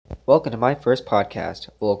Welcome to my first podcast,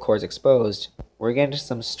 Full Course Exposed. We're getting into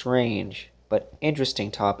some strange but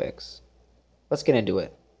interesting topics. Let's get into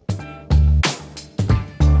it.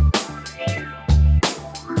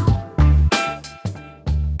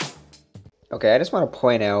 Okay, I just want to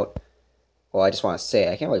point out, I just want to say,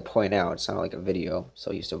 I can't really point out, it's not like a video,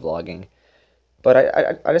 so used to vlogging.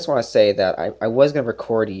 But I just want to say that I was going to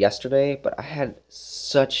record yesterday, but I had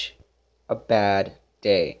such a bad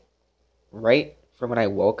day. Right from when I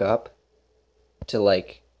woke up to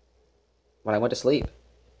when I went to sleep.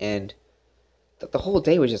 And the whole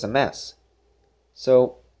day was just a mess.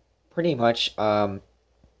 So pretty much, I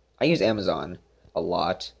use Amazon a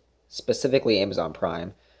lot, specifically Amazon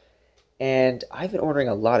Prime. And I've been ordering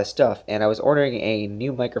a lot of stuff, and I was ordering a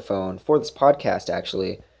new microphone for this podcast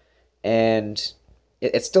actually, and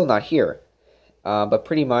it's still not here. But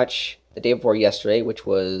pretty much the day before yesterday, which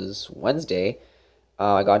was Wednesday,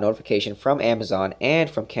 I got a notification from Amazon and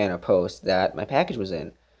from Canada Post that my package was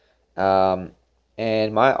in.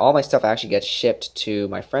 And all my stuff actually gets shipped to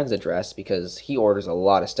my friend's address because he orders a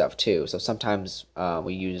lot of stuff too. So sometimes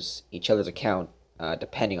we use each other's account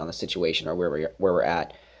depending on the situation or where we're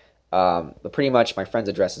at. But pretty much my friend's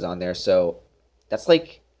address is on there, so that's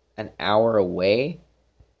like an hour away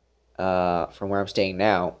from where I'm staying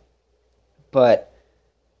now. But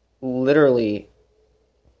literally,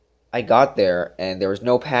 I got there and there was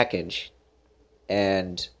no package,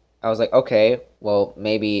 and I was like, okay, well,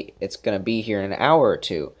 maybe it's gonna be here in an hour or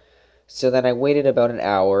two. So then I waited about an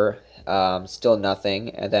hour, still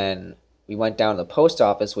nothing, and then we went down to the post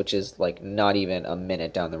office, which is like not even a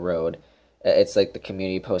minute down the road. It's like the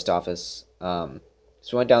community post office. So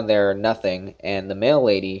we went down there, nothing, and the mail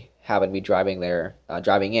lady happened to be driving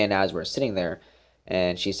in as we're sitting there,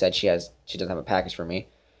 and she said she doesn't have a package for me.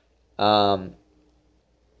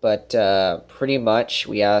 But pretty much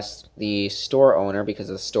we asked the store owner, because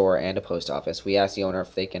of the store and a post office, we asked the owner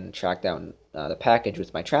if they can track down the package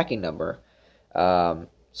with my tracking number.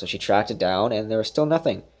 So she tracked it down, and there was still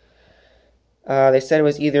nothing. They said it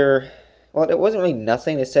was either, well, it wasn't really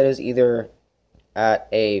nothing. They said it was either at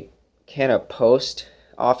a Canada Post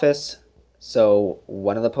office, so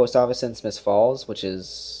one of the post offices in Smith Falls, which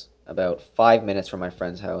is about 5 minutes from my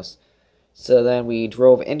friend's house. So then we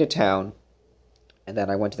drove into town, and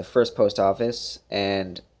then I went to the first post office,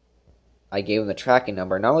 and I gave them the tracking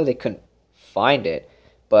number. Not only they couldn't find it,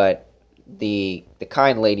 but the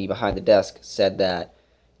kind lady behind the desk said that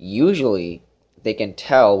usually they can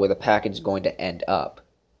tell where the package is going to end up.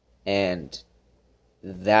 And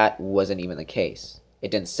that wasn't even the case.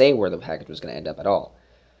 It didn't say where the package was going to end up at all.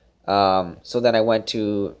 So then I went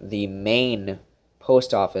to the main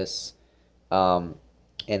post office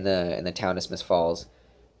in the town of Smith Falls,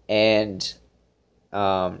 and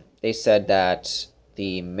they said that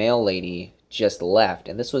the mail lady just left,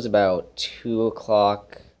 and this was about 2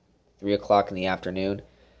 o'clock, 3 o'clock in the afternoon.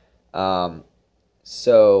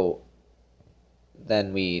 So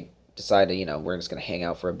then we decided, we're just going to hang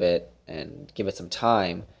out for a bit and give it some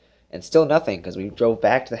time, and still nothing, because we drove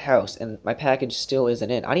back to the house, and my package still isn't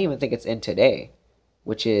in. I don't even think it's in today,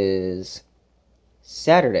 which is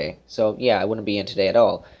Saturday. So yeah, I wouldn't be in today at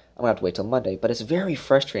all. I'm gonna have to wait till Monday, but it's very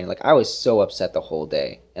frustrating. Like, I was so upset the whole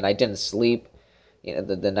day, and I didn't sleep,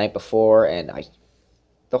 the night before, and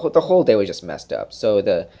the whole day was just messed up. So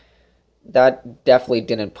that definitely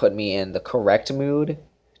didn't put me in the correct mood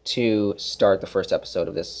to start the first episode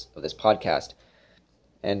of this podcast.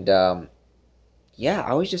 And yeah,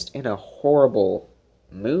 I was just in a horrible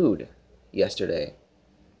mood yesterday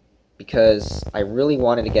because I really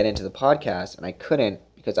wanted to get into the podcast, and I couldn't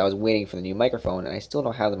because I was waiting for the new microphone, and I still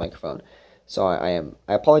don't have the microphone. So I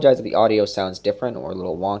apologize if the audio sounds different or a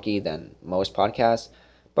little wonky than most podcasts,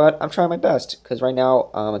 but I'm trying my best because right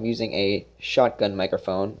now I'm using a shotgun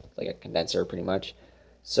microphone, like a condenser pretty much.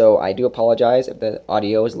 So I do apologize if the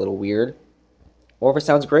audio is a little weird, or if it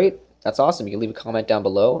sounds great. That's awesome. You can leave a comment down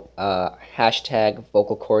below. Hashtag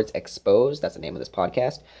vocal cords exposed. That's the name of this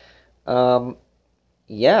podcast. But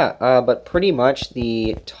pretty much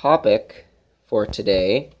the topic for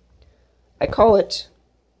today, I call it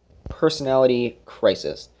personality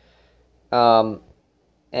crisis. And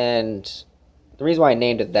the reason why I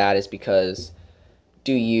named it that is because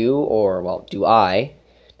do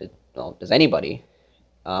does anybody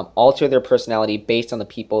alter their personality based on the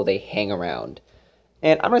people they hang around?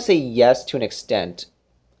 And I'm going to say yes to an extent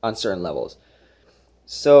on certain levels.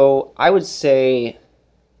 So I would say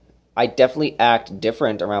I definitely act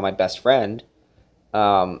different around my best friend,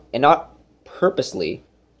 and not purposely,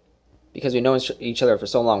 because we've known each other for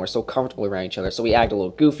so long. We're so comfortable around each other, so we act a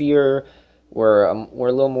little goofier. We're a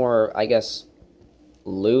little more, I guess,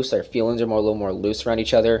 loose. Our feelings are a little more loose around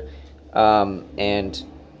each other. And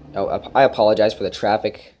oh, I apologize for the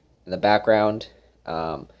traffic in the background.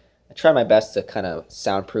 I try my best to kind of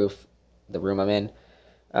soundproof the room I'm in.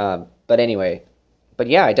 But anyway, but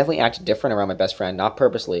yeah, I definitely act different around my best friend, not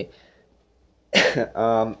purposely.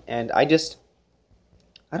 And I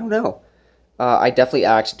don't know. I definitely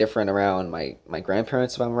act different around my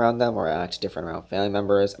grandparents if I'm around them, or I act different around family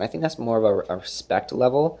members. And I think that's more of a respect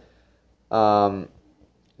level. Um,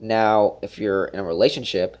 Now, if you're in a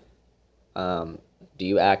relationship, do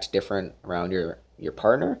you act different around your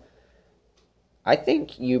partner? I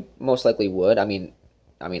think you most likely would. I mean,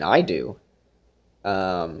 I do.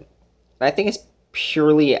 Um, I think it's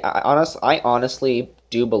purely honest. I honestly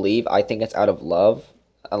do believe. I think it's out of love,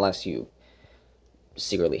 unless you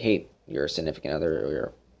secretly hate your significant other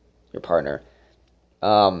or your partner.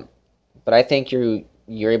 Um, but I think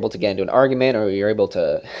you're able to get into an argument, or you're able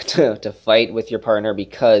to to fight with your partner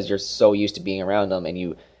because you're so used to being around them, and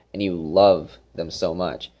you love them so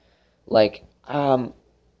much. Like,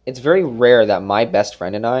 it's very rare that my best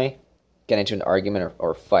friend and I get into an argument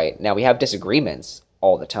or fight. Now we have disagreements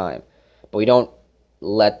all the time, but we don't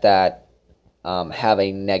let that have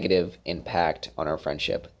a negative impact on our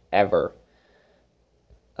friendship ever.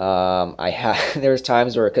 I have there's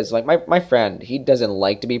times where, because like my friend, he doesn't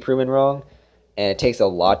like to be proven wrong, and it takes a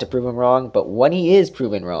lot to prove him wrong. But when he is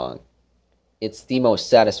proven wrong, it's the most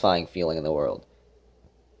satisfying feeling in the world.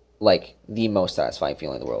 Like, the most satisfying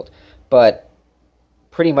feeling in the world. But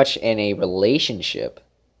pretty much in a relationship,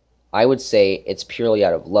 I would say it's purely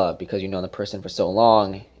out of love, because you know the person for so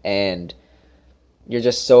long, and you're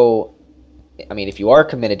just so. I mean, if you are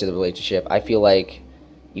committed to the relationship, I feel like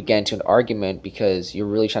you get into an argument because you're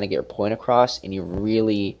really trying to get your point across, and you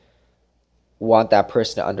really want that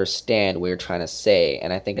person to understand what you're trying to say.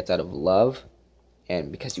 And I think it's out of love,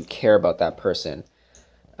 and because you care about that person.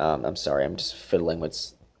 I'm sorry, I'm just fiddling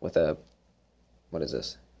with a, what is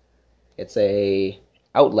this? It's a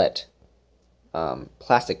outlet,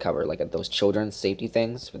 plastic cover, like those children's safety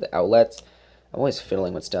things for the outlets. I'm always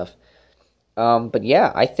fiddling with stuff. But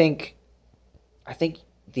yeah, I think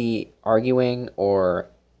the arguing or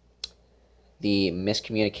the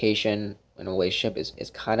miscommunication in a relationship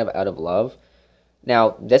is kind of out of love.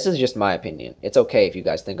 Now, this is just my opinion. It's okay if you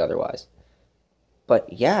guys think otherwise.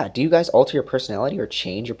 But yeah, do you guys alter your personality or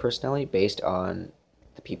change your personality based on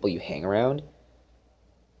the people you hang around?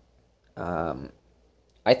 Um,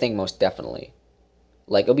 I think most definitely.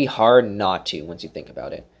 Like, it'll be hard not to once you think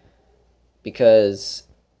about it. Because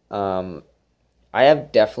um, I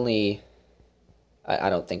have definitely,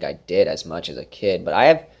 I don't think I did as much as a kid, but I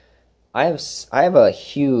have a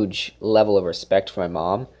huge level of respect for my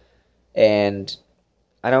mom, and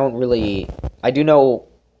I don't really, I do know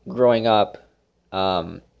growing up,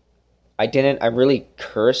 um, I really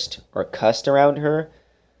cursed or cussed around her,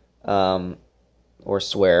 um, or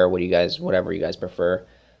swear, whatever you guys prefer.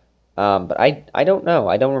 But I don't know.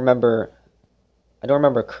 I don't remember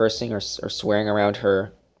cursing or swearing around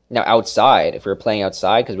her. Now outside, if we were playing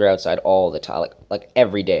outside, because we were outside all the time, like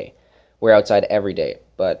every day, we're outside every day.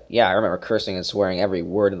 But yeah, I remember cursing and swearing every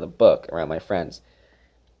word in the book around my friends.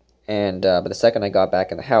 And but the second I got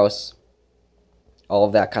back in the house, all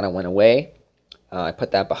of that kind of went away. I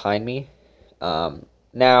put that behind me.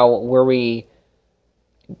 Now, were we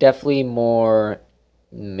definitely more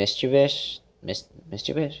mischievous?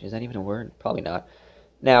 Mischievous? Is that even a word? Probably not.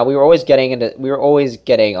 Now, we were always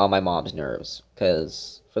getting on my mom's nerves,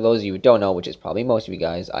 because for those of you who don't know, which is probably most of you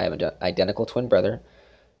guys, I have an identical twin brother,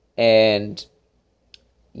 and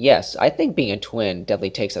yes, I think being a twin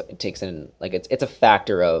definitely takes in, like, it's a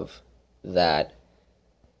factor of that.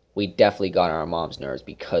 We definitely got on our mom's nerves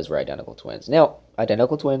because we're identical twins. Now,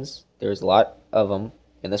 identical twins, there's a lot of them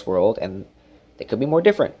in this world, and they could be more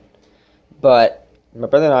different. But my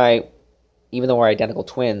brother and I, even though we're identical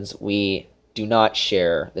twins, we do not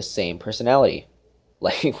share the same personality,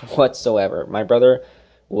 like, whatsoever. My brother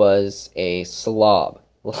was a slob.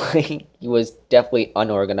 Like, he was definitely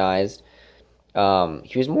unorganized.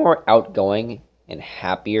 He was more outgoing and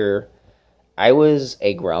happier. I was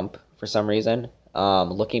a grump for some reason.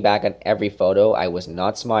 Looking back at every photo, I was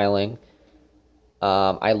not smiling.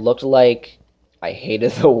 I looked like I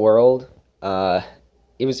hated the world.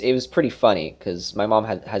 It was pretty funny because my mom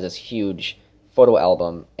has this huge photo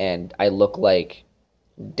album, and I look like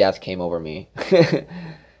death came over me.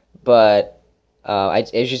 But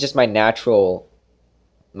it was just my natural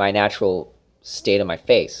state of my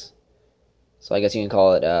face. So I guess you can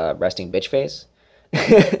call it resting bitch face.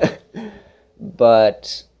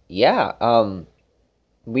 But yeah,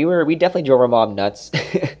 we definitely drove our mom nuts.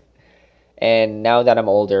 And now that I'm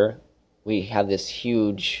older, we have this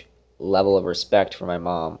huge level of respect for my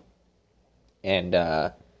mom, and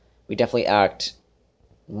we definitely act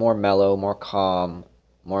more mellow, more calm,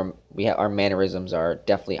 more we have our mannerisms are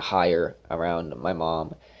definitely higher around my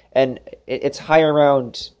mom, and it's higher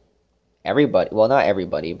around everybody. Well, not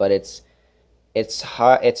everybody, but it's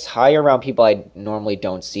high around people I normally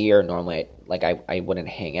don't see or normally like I wouldn't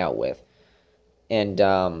hang out with, and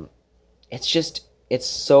it's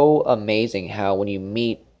so amazing how when you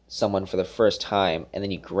meet someone for the first time and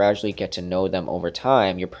then you gradually get to know them over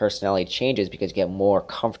time, your personality changes because you get more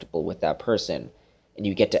comfortable with that person and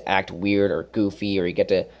you get to act weird or goofy or you get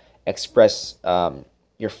to express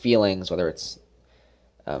your feelings, whether it's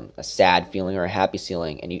a sad feeling or a happy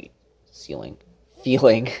feeling, and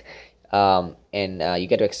feeling, and you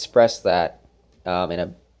get to express that in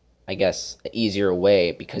a, I guess, a easier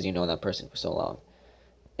way because you know that person for so long.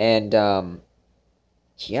 And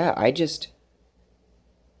yeah,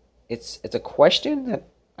 it's a question that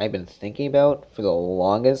I've been thinking about for the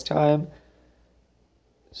longest time.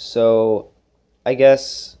 So I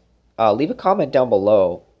guess leave a comment down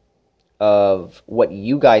below of what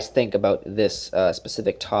you guys think about this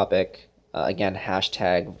specific topic. Again,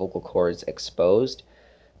 hashtag vocal cords exposed.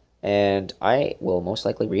 And I will most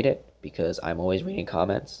likely read it because I'm always reading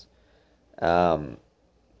comments. Um,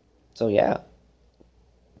 so yeah,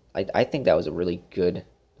 I think that was a really good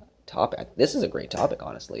topic. This is a great topic,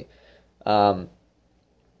 honestly. Um,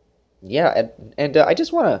 yeah, and I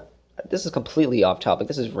just want to. This is completely off topic.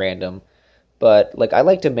 This is random, but like I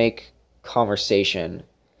like to make conversation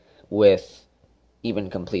with even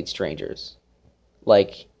complete strangers.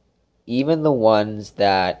 Like even the ones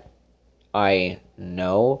that I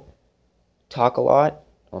know talk a lot.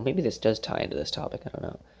 Well, maybe this does tie into this topic. I don't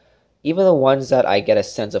know. Even the ones that I get a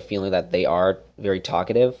sense of feeling that they are very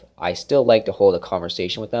talkative, I still like to hold a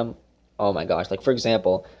conversation with them. Oh my gosh! Like for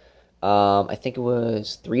example, I think it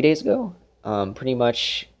was 3 days ago. Pretty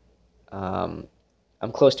much, um,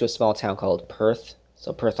 I'm close to a small town called Perth,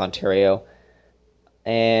 so Perth, Ontario,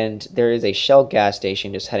 and there is a Shell gas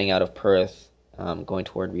station just heading out of Perth, going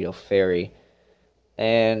toward Rideau Ferry,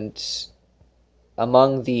 and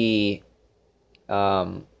among the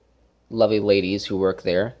um, lovely ladies who work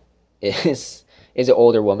there is an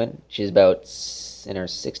older woman. She's about in her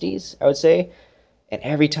 60s, I would say. And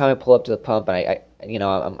every time I pull up to the pump and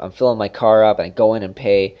I'm filling my car up and I go in and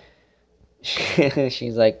pay,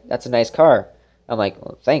 she's like, "That's a nice car." I'm like,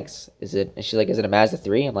 "Well, thanks." Is it? And she's like, "Is it a Mazda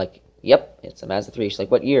 3?" I'm like, "Yep, it's a Mazda 3." She's like,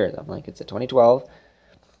 "What year?" I'm like, "It's a 2012."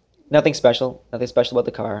 Nothing special. Nothing special about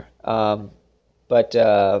the car. But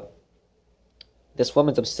this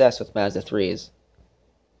woman's obsessed with Mazda 3s.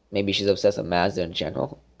 Maybe she's obsessed with Mazda in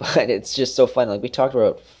general, but it's just so fun. Like we talked for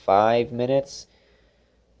about 5 minutes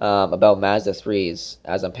about Mazda 3s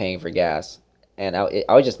as I'm paying for gas, and I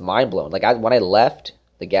was just mind blown. Like when I left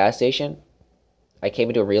the gas station, I came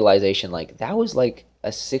into a realization like that was like a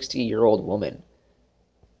 60-year-old woman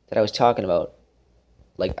that I was talking about,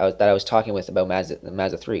 like that I was talking with about the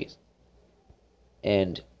Mazda 3s,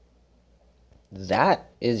 and that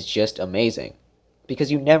is just amazing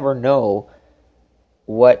because you never know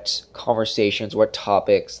what conversations, what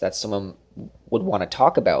topics that someone would want to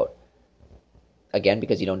talk about. Again,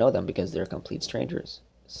 because you don't know them because they're complete strangers.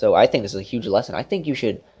 So I think this is a huge lesson. I think you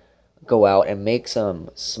should go out and make some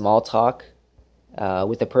small talk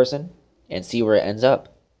with a person and see where it ends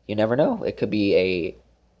up. You never know. It could be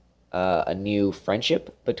a new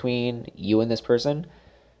friendship between you and this person.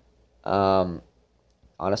 Um,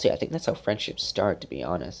 Honestly, I think that's how friendships start. To be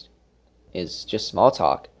honest, is just small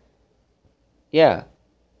talk. Yeah,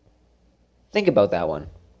 think about that one.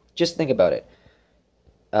 Just think about it.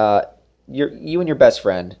 Uh, you and your best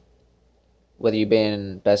friend, whether you've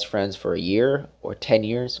been best friends for a year or 10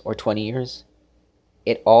 years or 20 years,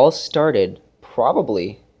 it all started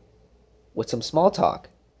probably with some small talk.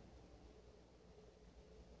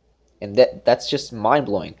 And that's just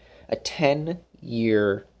mind-blowing. A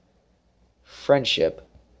 10-year friendship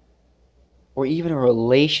or even a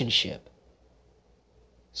relationship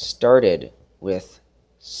started with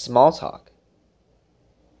small talk.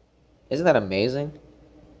 Isn't that amazing?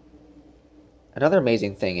 Another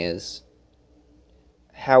amazing thing is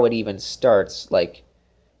how it even starts. Like,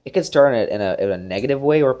 it could start in a negative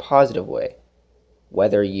way or a positive way.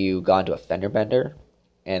 Whether you got into a fender bender,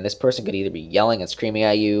 and this person could either be yelling and screaming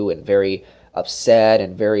at you and very upset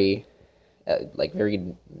and very,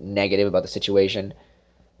 very negative about the situation,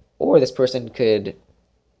 or this person could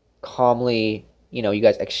calmly, you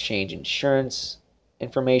guys exchange insurance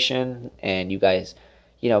information and you guys,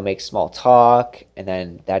 make small talk, and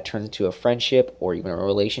then that turns into a friendship or even a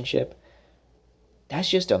relationship.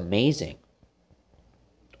 That's just amazing.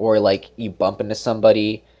 or like you bump into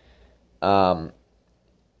somebody, um,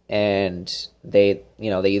 and they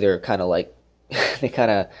either kind of like they kind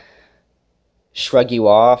of shrug you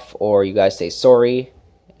off, or you guys say sorry,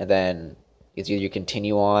 and then it's either you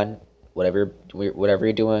continue on whatever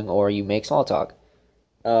you're doing, or you make small talk.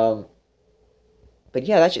 Um, but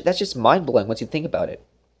yeah, that's just mind blowing once you think about it.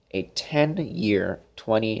 A 10-year,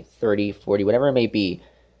 20, 30, 40, whatever it may be,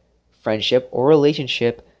 friendship or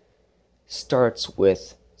relationship starts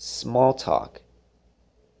with small talk.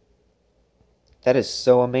 That is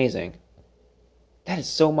so amazing. That is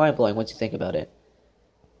so mind blowing once you think about it.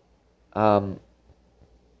 Um,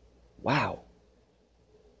 wow.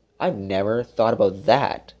 I've never thought about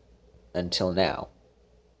that until now.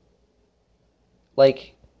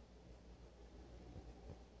 Like,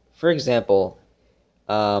 for example,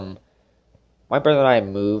 um, my brother and I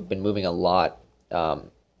have been moving a lot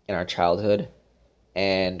in our childhood,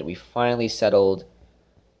 and we finally settled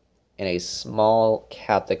in a small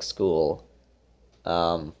Catholic school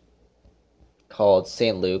um, called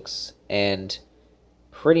St. Luke's, and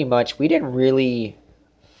pretty much we didn't really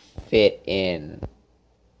fit in,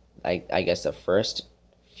 I guess, the first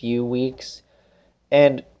few weeks.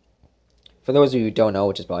 And for those of you who don't know,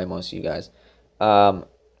 which is probably most of you guys, um,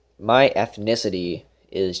 my ethnicity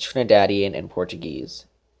is Trinidadian and Portuguese.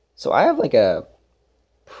 So I have like a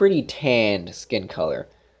pretty tanned skin color.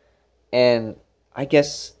 And I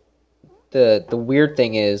guess the weird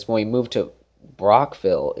thing is when we moved to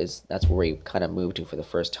Brockville, is that's where we kind of moved to for the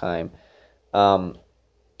first time. Um,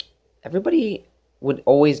 Everybody would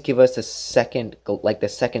always give us a second, like the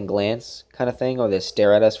second glance kind of thing, or they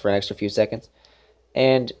stare at us for an extra few seconds.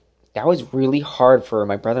 And that was really hard for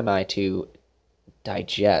my brother and I to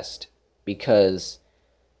digest, because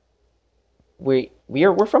we're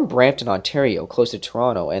from Brampton, Ontario, close to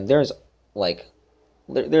Toronto, and like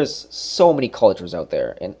there's so many cultures out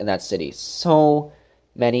there in that city, so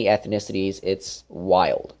many ethnicities, it's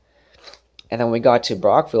wild. And then when we got to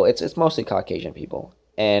Brockville, it's mostly Caucasian people,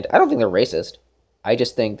 and I don't think they're racist. I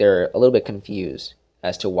just think they're a little bit confused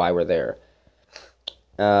as to why we're there.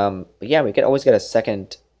 But yeah, we could always get a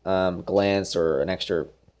second glance, or an extra,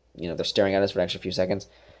 they're staring at us for an extra few seconds.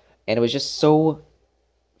 And it was just so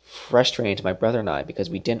frustrating to my brother and I, because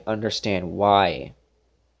we didn't understand why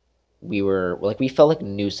we felt like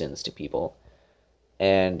nuisance to people.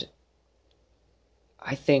 And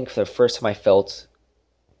I think for the first time I felt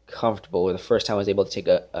comfortable, or the first time I was able to take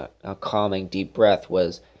a calming, deep breath,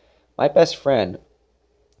 was my best friend.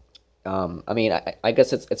 I mean, I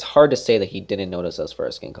guess it's hard to say that he didn't notice us for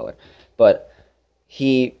our skin color, but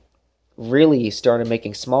he really started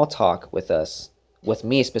making small talk with us, with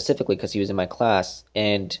me specifically, because he was in my class.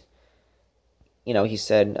 And he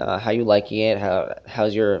said, "How you liking it?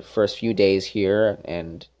 How's your first few days here?"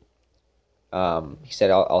 And he said,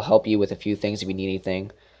 "I'll help you with a few things if you need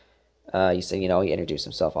anything." He said, he introduced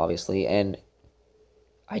himself, obviously, and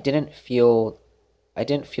I didn't feel I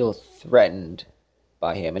didn't feel threatened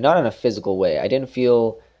by him, and not in a physical way. I didn't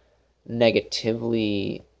feel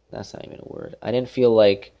negatively. That's not even a word. I didn't feel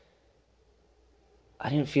like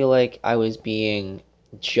I was being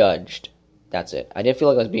judged. That's it. I didn't feel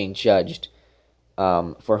like I was being judged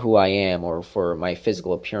for who I am, or for my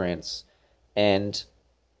physical appearance, and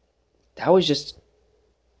that was just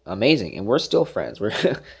amazing. And we're still friends. We're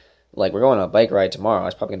like, we're going on a bike ride tomorrow.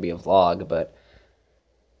 It's probably gonna be a vlog, but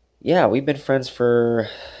yeah, we've been friends for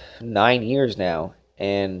 9 years now,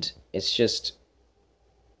 and it's just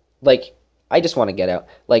like, I just want to get out.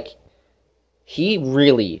 Like, he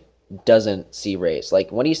really doesn't see race.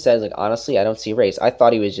 Like, when he says, like, honestly, I don't see race, I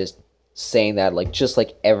thought he was just saying that, like, just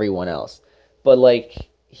like everyone else. But, like,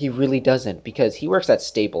 he really doesn't, because he works at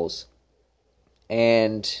Staples.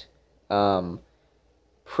 And,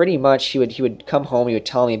 pretty much he would come home, he would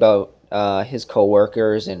tell me about his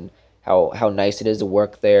coworkers, and how nice it is to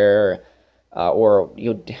work there. Or he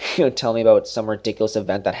would tell me about some ridiculous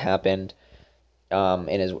event that happened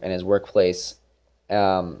in his workplace.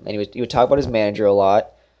 And he would talk about his manager a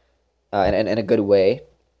lot, in a good way.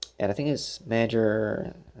 And I think his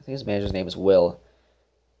manager's name is Will.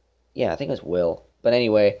 Yeah, I think it was Will. But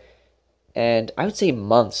anyway, and I would say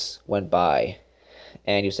months went by,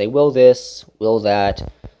 and you say, "Will this, will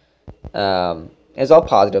that." It's all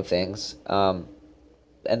positive things.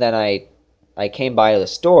 And then I came by to the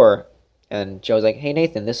store, and Joe was like, "Hey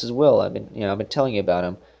Nathan, this is Will. I've been telling you about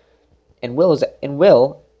him." And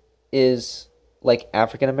Will is like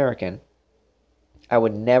African American. I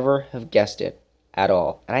would never have guessed it at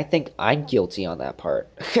all, and I think I'm guilty on that part.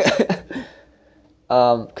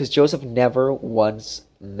 Because Joseph never once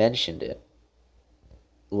mentioned it.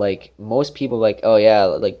 like most people like, oh yeah,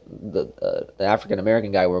 like the African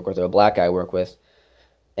American guy I work with or a black guy I work with,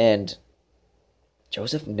 and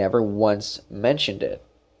Joseph never once mentioned it.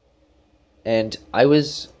 And I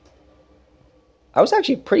was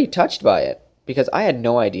actually pretty touched by it because I had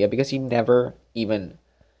no idea because he never even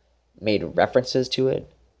made references to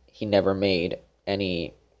it. He never made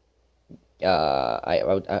any I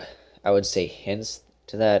would say hints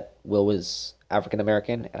to that Will was African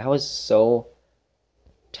American, and I was so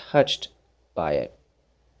touched by it.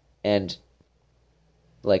 And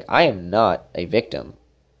like I am not a victim,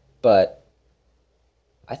 but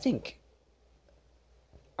I think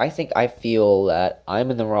I feel that I'm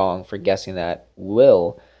in the wrong for guessing that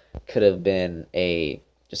Will could have been a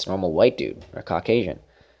just normal white dude or Caucasian,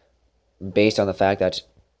 based on the fact that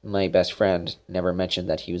my best friend never mentioned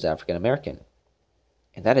that he was African American.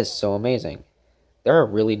 And that is so amazing. There are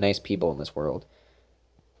really nice people in this world.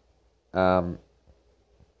 Um,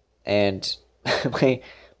 and my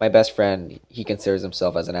my best friend, he considers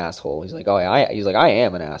himself as an asshole. He's like, oh, he's like, I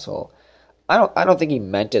am an asshole. I don't think he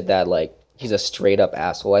meant it that like he's a straight up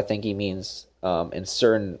asshole. I think he means in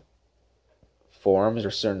certain forms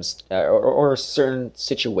or or certain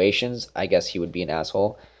situations, I guess he would be an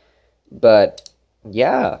asshole. But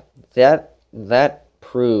yeah, that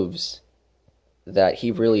proves that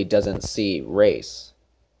he really doesn't see race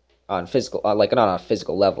on physical, like not on a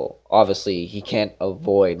physical level. Obviously, he can't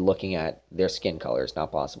avoid looking at their skin color. It's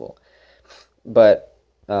not possible. But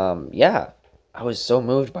yeah, I was so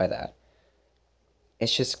moved by that.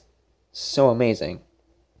 It's just so amazing.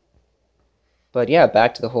 But yeah,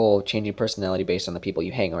 back to the whole changing personality based on the people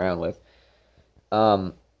you hang around with.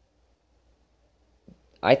 Um,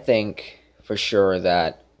 I think for sure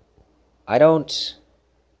that I don't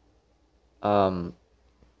um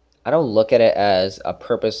I don't look at it as a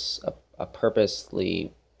purposely,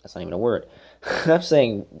 that's not even a word. I'm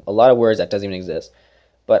saying a lot of words that doesn't even exist.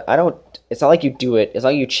 But I don't, it's not like you do it, it's not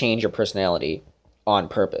like you change your personality on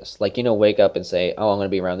purpose. Like, wake up and say, oh, I'm going to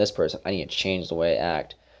be around this person. I need to change the way I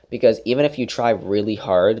act. Because even if you try really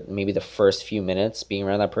hard, maybe the first few minutes being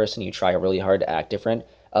around that person, you try really hard to act different,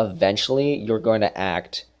 eventually you're going to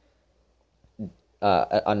act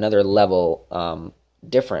another level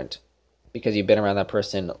different because you've been around that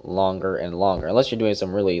person longer and longer. Unless you're doing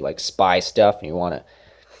some really like spy stuff and you want to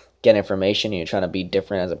get information and you're trying to be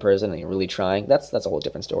different as a person and you're really trying. That's a whole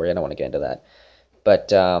different story. I don't want to get into that.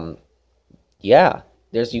 But yeah,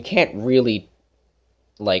 you can't really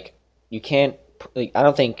like you can't. Like, I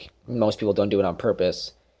don't think most people don't do it on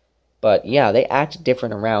purpose. But yeah, they act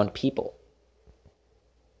different around people,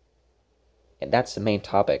 and that's the main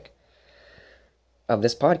topic of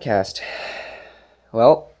this podcast.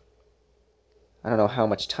 Well, I don't know how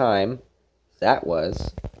much time that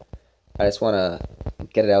was. I just want to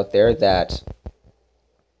get it out there that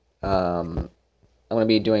I'm going to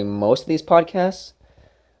be doing most of these podcasts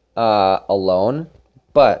alone,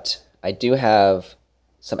 but I do have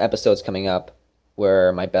some episodes coming up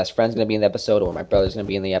where my best friend's going to be in the episode or my brother's going to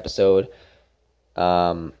be in the episode.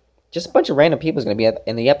 Just a bunch of random people is going to be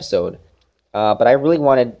in the episode. But I really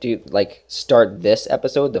wanted to like start this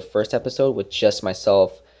episode, the first episode, with just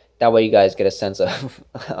myself. That way you guys get a sense of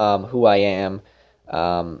who I am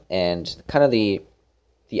and kind of the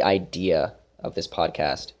idea of this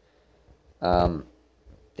podcast.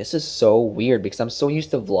 This is so weird because I'm so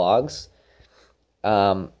used to vlogs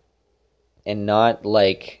and not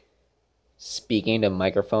like speaking to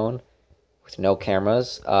microphone with no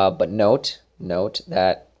cameras. But note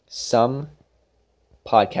that some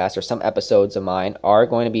podcasts or some episodes of mine are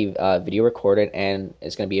going to be video recorded and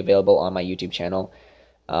it's going to be available on my YouTube channel.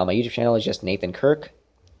 My YouTube channel is just Nathan Kirk,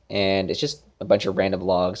 and it's just a bunch of random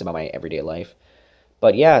vlogs about my everyday life.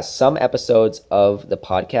 But yeah, some episodes of the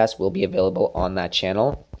podcast will be available on that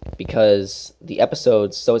channel because the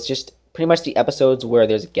episodes, so it's just pretty much the episodes where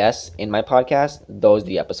there's guests in my podcast, those are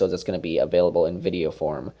the episodes that's going to be available in video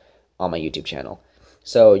form on my YouTube channel.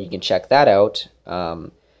 So you can check that out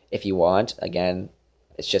if you want. Again,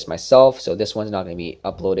 it's just myself, so this one's not going to be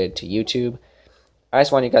uploaded to YouTube. I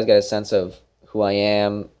just want you guys to get a sense of who I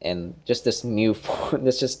am and just this new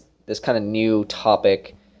this kind of new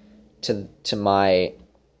topic to my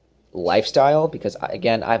lifestyle because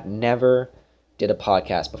again, I've never did a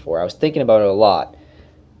podcast before. I was thinking about it a lot,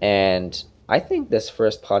 and I think this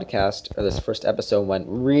first podcast or this first episode went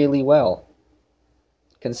really well.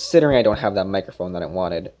 Considering I don't have that microphone that I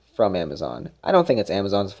wanted from Amazon. I don't think it's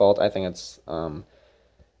Amazon's fault. I think it's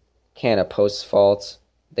Canada Post's fault.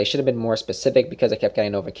 They should have been more specific because I kept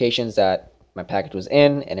getting notifications that my package was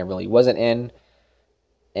in and it really wasn't in.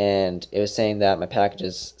 And it was saying that my package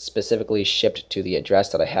is specifically shipped to the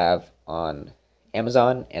address that I have on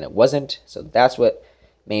Amazon, and it wasn't. So that's what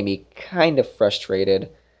made me kind of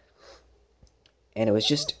frustrated. And it was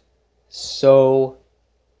just so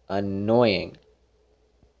annoying.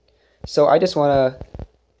 So I just want to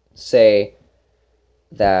say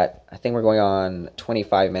that I think we're going on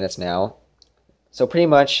 25 minutes now. So pretty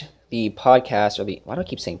much the podcast, or the, why do I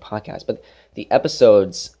keep saying podcast? But the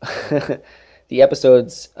episodes, the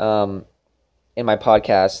episodes in my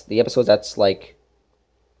podcast, the episodes that's like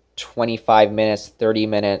 25 minutes, 30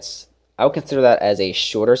 minutes, I would consider that as a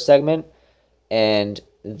shorter segment. And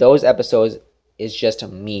those episodes is just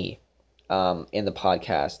me in the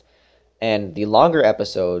podcast. And the longer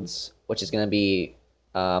episodes, which is going to be,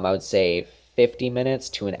 I would say, 50 minutes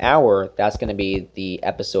to an hour, that's going to be the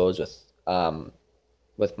episodes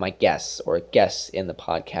with my guests or guests in the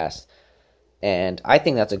podcast. And I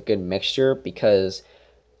think that's a good mixture because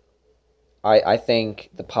I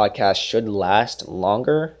think the podcast should last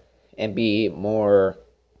longer and be more,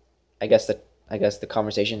 I guess the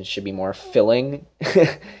conversation should be more filling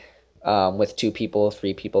with 2 people,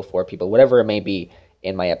 3 people, 4 people, whatever it may be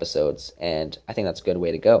in my episodes. And I think that's a good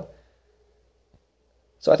way to go.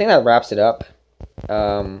 So I think that wraps it up.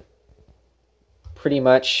 Pretty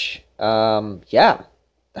much, yeah.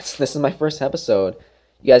 This is my first episode.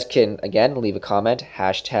 You guys can, again, leave a comment,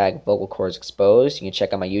 hashtag vocal cords exposed. You can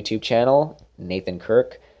check out my YouTube channel, Nathan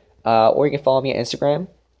Kirk, or you can follow me on Instagram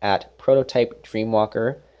at prototype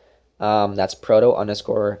dreamwalker. That's proto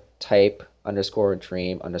underscore type underscore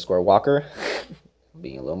dream underscore walker,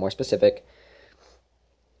 being a little more specific.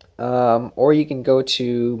 Or you can go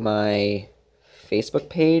to my Facebook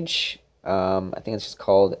page. I think it's just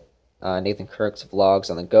called Nathan Kirk's Vlogs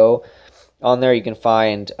on the Go. On there, you can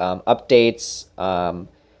find updates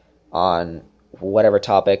on whatever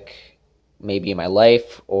topic may be in my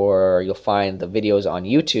life, or you'll find the videos on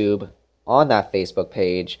YouTube on that Facebook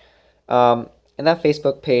page. And that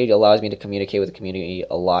Facebook page allows me to communicate with the community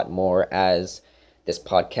a lot more as this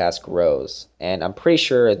podcast grows. And I'm pretty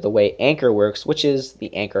sure the way Anchor works, which is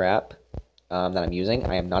the Anchor app that I'm using,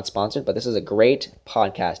 I am not sponsored, but this is a great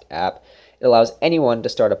podcast app. It allows anyone to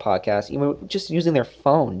start a podcast, even just using their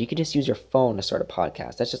phone. You could just use your phone to start a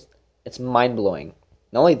podcast. It's mind-blowing.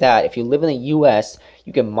 Not only that, if you live in the US,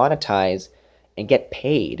 you can monetize and get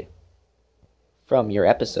paid from your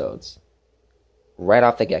episodes right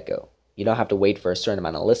off the get-go. You don't have to wait for a certain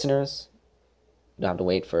amount of listeners. You don't have to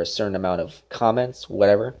wait for a certain amount of comments,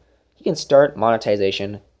 whatever. You can start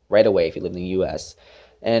monetization right away if you live in the US.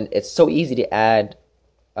 And it's so easy to add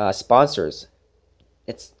sponsors.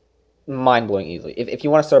 It's mind-blowing easily. If you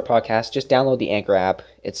want to start a podcast, just download the Anchor app.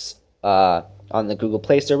 It's on the Google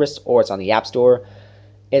Play service, or it's on the App Store.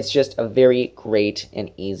 It's just a very great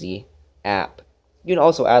and easy app. You can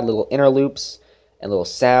also add little interloops and little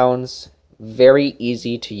sounds. Very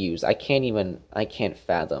easy to use. I can't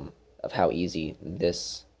fathom of how easy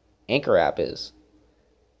this Anchor app is.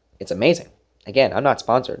 It's amazing. Again, I'm not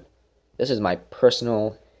sponsored. This is my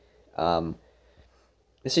personal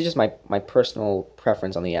this is just my personal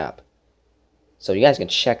preference on the app. So you guys can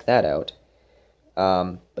check that out.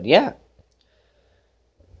 But yeah,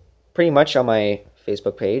 pretty much on my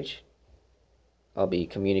Facebook page, I'll be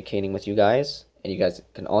communicating with you guys, and you guys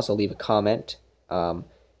can also leave a comment. I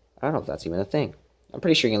don't know if that's even a thing. I'm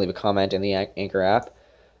pretty sure you can leave a comment in the Anchor app.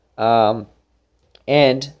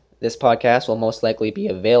 And this podcast will most likely be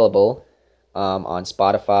available on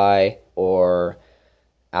Spotify or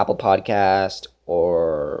Apple Podcast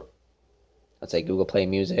or, let's say, Google Play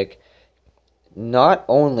Music. Not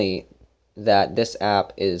only that this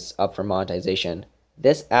app is up for monetization,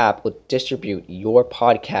 this app will distribute your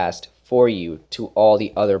podcast for you to all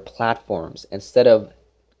the other platforms instead of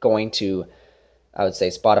going to, I would say,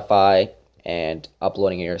 Spotify and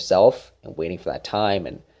uploading it yourself and waiting for that time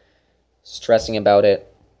and stressing about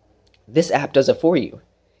it. This app does it for you.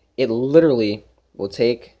 It literally will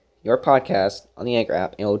take your podcast on the Anchor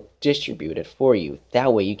app and it will distribute it for you.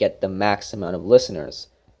 That way you get the max amount of listeners.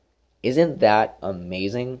 Isn't that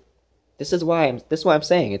amazing? This is why I'm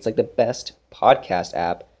saying it's like the best podcast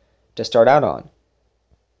app to start out on.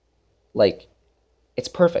 Like, it's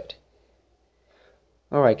perfect.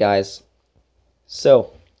 All right, guys.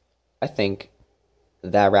 So, I think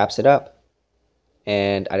that wraps it up.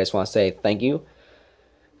 And I just want to say thank you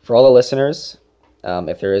for all the listeners.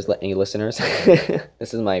 If there is any listeners,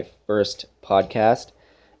 this is my first podcast,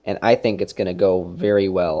 and I think it's going to go very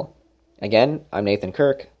well. Again, I'm Nathan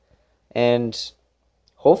Kirk, and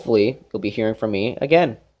hopefully you'll be hearing from me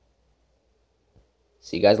again.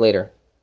 See you guys later.